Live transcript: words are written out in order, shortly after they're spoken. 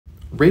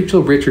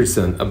Rachel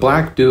Richardson, a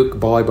black Duke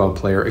volleyball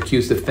player,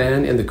 accused a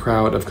fan in the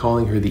crowd of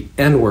calling her the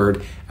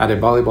N-word at a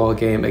volleyball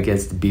game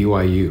against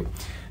BYU.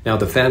 Now,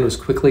 the fan was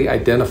quickly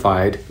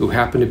identified, who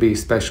happened to be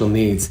special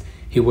needs.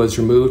 He was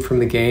removed from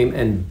the game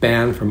and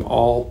banned from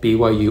all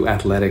BYU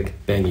athletic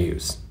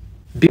venues.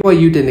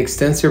 BYU did an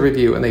extensive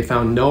review and they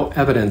found no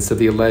evidence of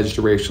the alleged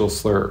racial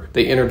slur.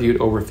 They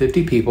interviewed over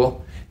 50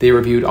 people. They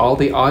reviewed all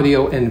the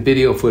audio and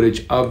video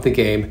footage of the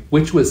game,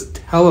 which was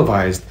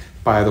televised,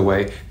 by the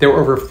way. There were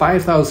over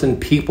 5,000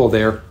 people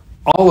there,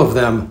 all of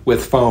them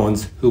with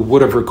phones, who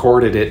would have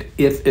recorded it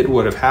if it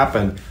would have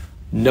happened.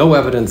 No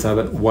evidence of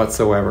it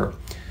whatsoever.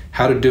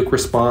 How did Duke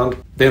respond?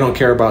 They don't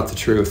care about the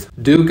truth.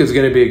 Duke is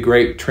going to be a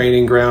great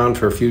training ground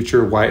for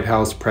future White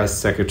House press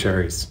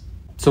secretaries.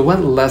 So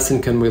what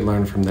lesson can we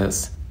learn from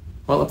this?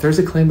 Well, if there's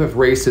a claim of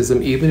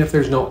racism, even if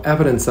there's no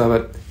evidence of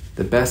it,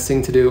 the best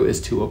thing to do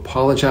is to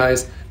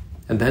apologize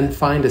and then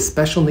find a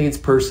special needs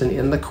person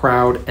in the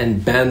crowd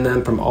and ban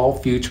them from all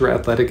future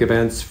athletic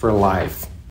events for life.